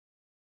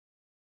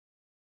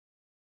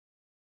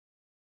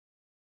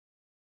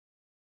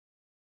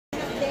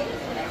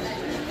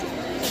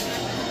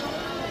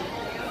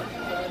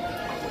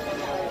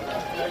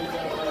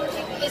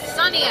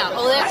Melania.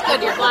 Oh, that's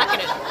good. You're blocking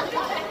it.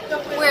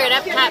 We're at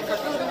Epcot for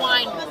food and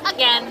wine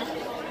again.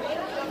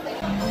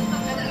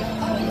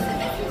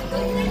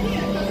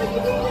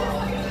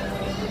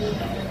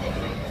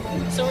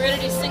 So we're going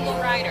to do single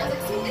rider.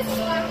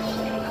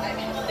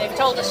 They've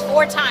told us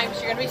 4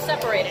 times you're going to be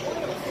separated.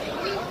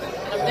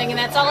 I'm thinking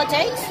that's all it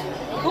takes?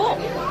 Cool.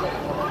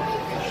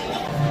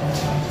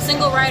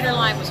 Single rider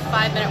line was a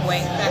 5-minute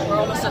wait. In fact, we're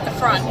almost at the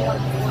front.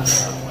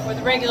 Where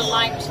the regular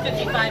line was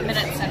 55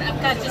 minutes and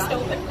Epcot just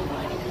opened.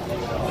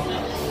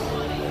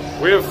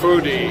 We have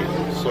food to eat,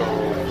 so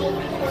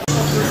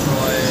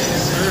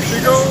there she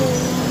goes.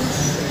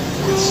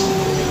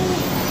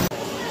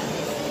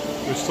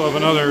 We still have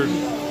another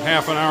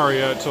half an hour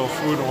yet till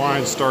food and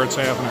wine starts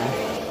happening.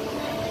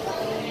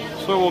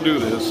 So we'll do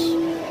this.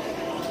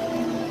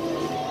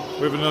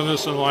 We haven't done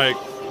this in like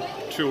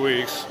 2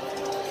 weeks.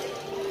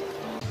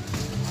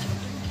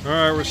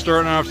 Alright, we're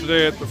starting off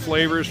today at the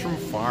Flavors from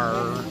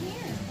Far.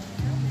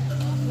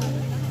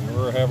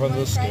 We're having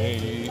the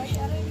steak.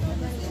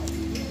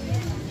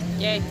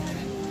 Yay.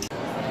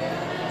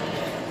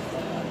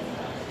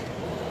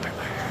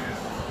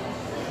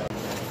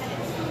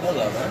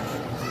 Hello, man.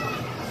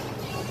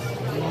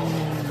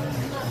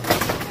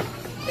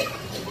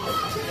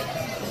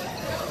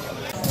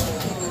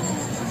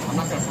 I'm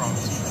not gonna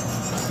promise.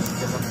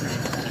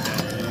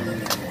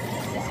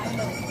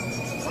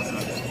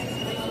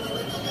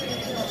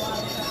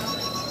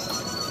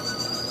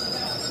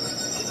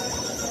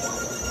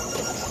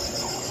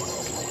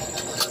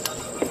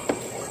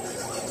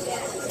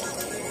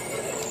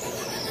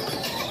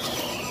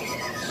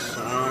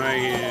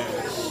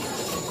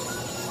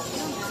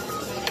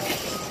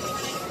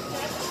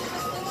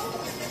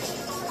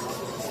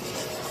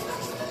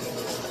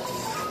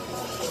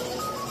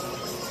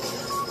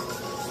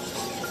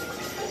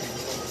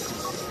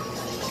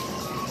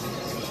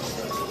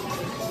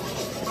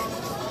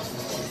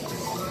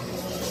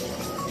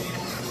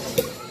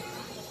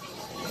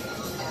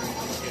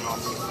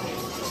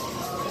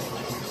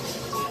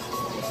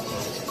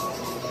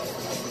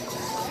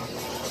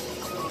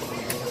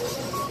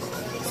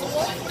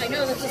 I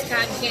know this is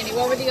cotton candy.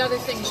 What were the other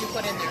things you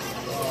put in there?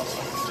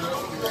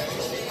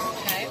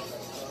 Okay.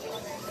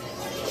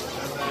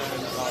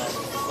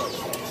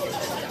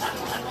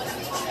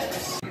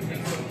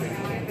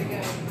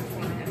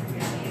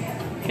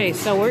 Okay,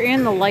 so we're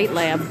in the light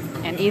lab,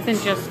 and Ethan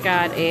just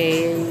got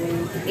a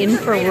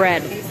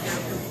infrared.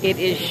 It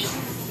is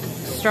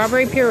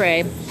strawberry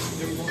puree,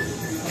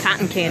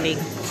 cotton candy,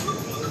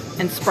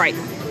 and Sprite.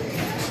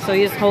 So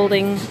he's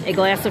holding a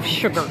glass of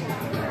sugar.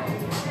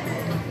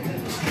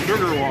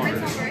 Sugar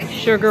water.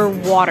 Sugar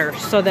water,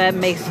 so that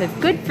makes it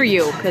good for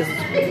you because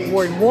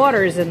word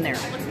water is in there.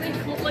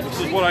 This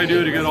is what I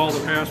do to get all the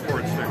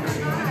passport stickers.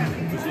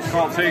 This is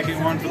called taking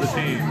one for the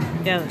team.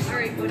 Yeah.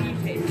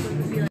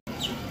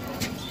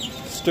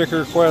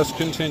 Sticker quest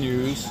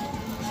continues.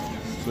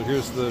 So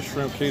here's the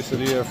shrimp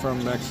quesadilla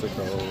from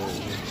Mexico.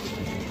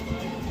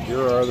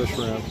 Here are the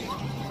shrimp.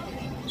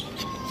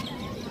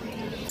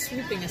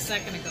 Swooping a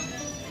second ago.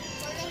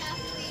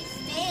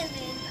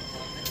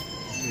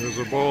 There's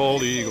a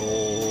bald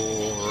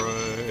eagle,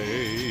 right?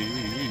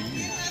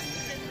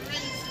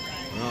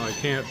 Well, I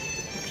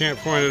can't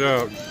point it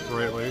out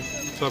rightly.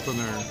 It's up in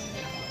there.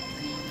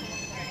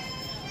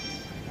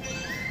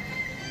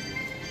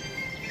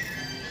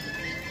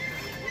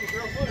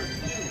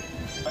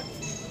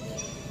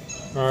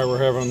 All right, we're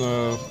having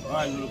the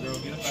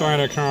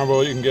China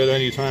combo. You can get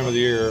any time of the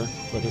year,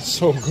 but it's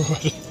so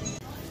good.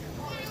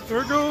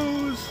 There it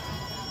goes.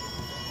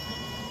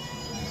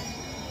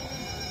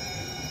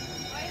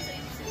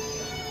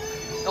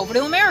 Over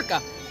to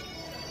America.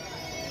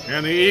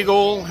 And the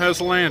eagle has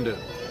landed.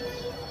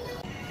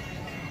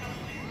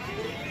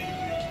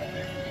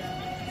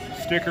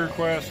 Sticker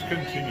quest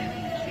continues.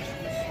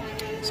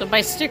 So by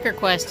sticker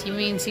quest, he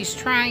means he's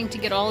trying to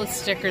get all the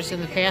stickers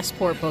in the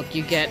passport book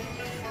you get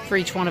for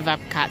each one of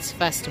Epcot's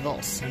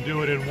festivals. And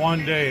do it in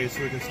one day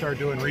so we can start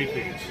doing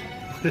repeats.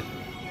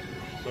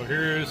 So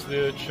here's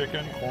the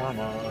chicken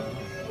korma.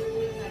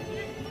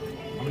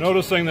 I'm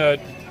noticing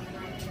that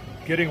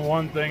getting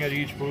one thing at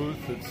each booth,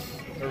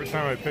 every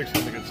time I pick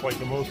something, it's like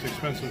the most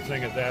expensive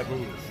thing at that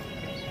booth.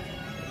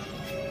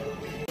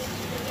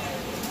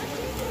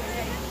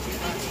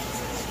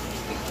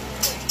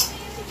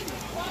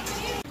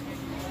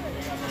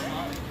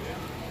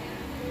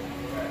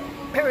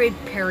 Peri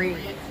peri.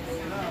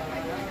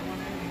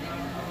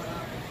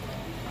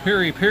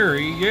 Peri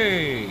peri,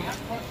 yay!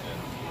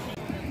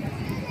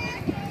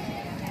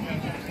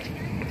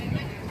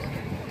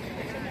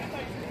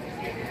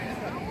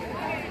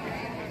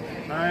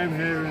 I'm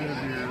having a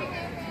beer.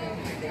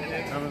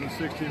 Having a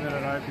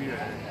 60-minute IPA.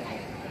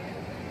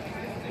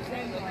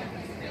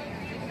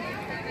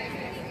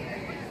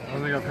 I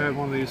don't think I've had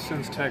one of these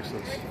since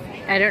Texas.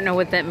 I don't know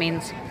what that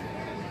means.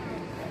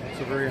 It's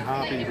a very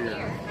hoppy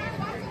beer.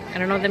 I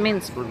don't know what that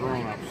means. For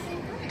grown-ups.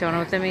 Don't know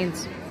what that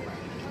means.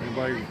 And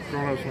by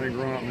grown-ups, I mean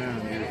grown-up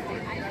men,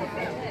 usually.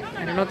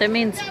 I don't know what that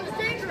means.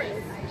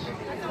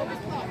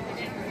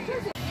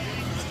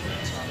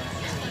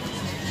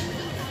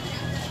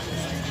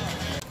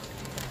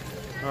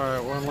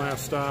 Alright, one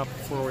last stop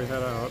before we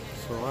head out.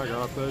 So I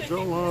got the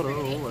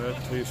gelato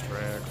at Taste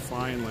Track,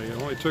 finally. It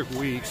only took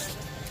weeks,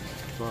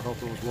 so I hope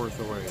it was worth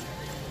the wait.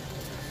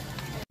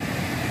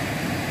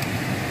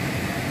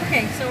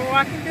 Okay, so we're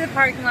walking through the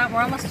parking lot.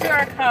 We're almost to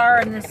our car,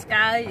 and this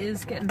guy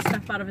is getting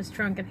stuff out of his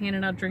trunk and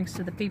handing out drinks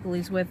to the people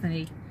he's with, and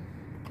he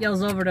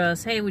yells over to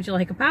us, "Hey, would you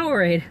like a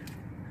Powerade?"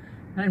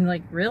 And I'm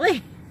like,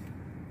 really?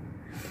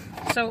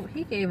 So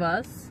he gave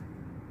us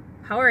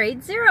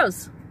Powerade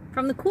Zeros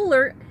from the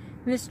cooler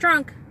in his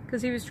trunk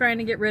because he was trying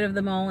to get rid of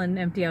them all and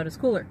empty out his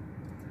cooler.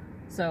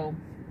 So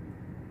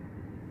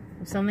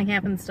if something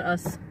happens to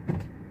us,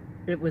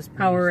 it was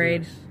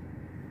Powerade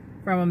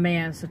from a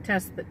man. So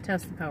test the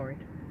Powerade.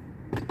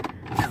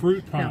 No,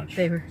 Fruit punch. No,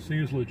 they were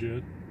Seems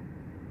legit.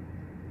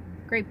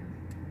 grape.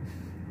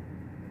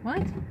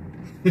 What?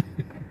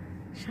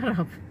 Shut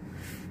up.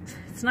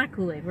 It's not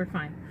Kool-Aid. We're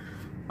fine.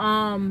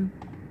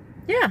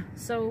 Yeah,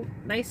 so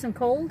nice and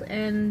cold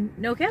and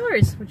no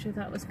calories, which I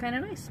thought was kind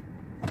of nice.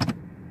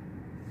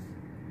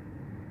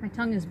 My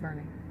tongue is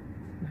burning.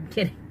 I'm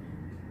kidding.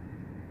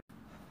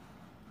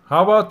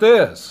 How about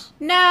this?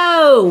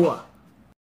 No!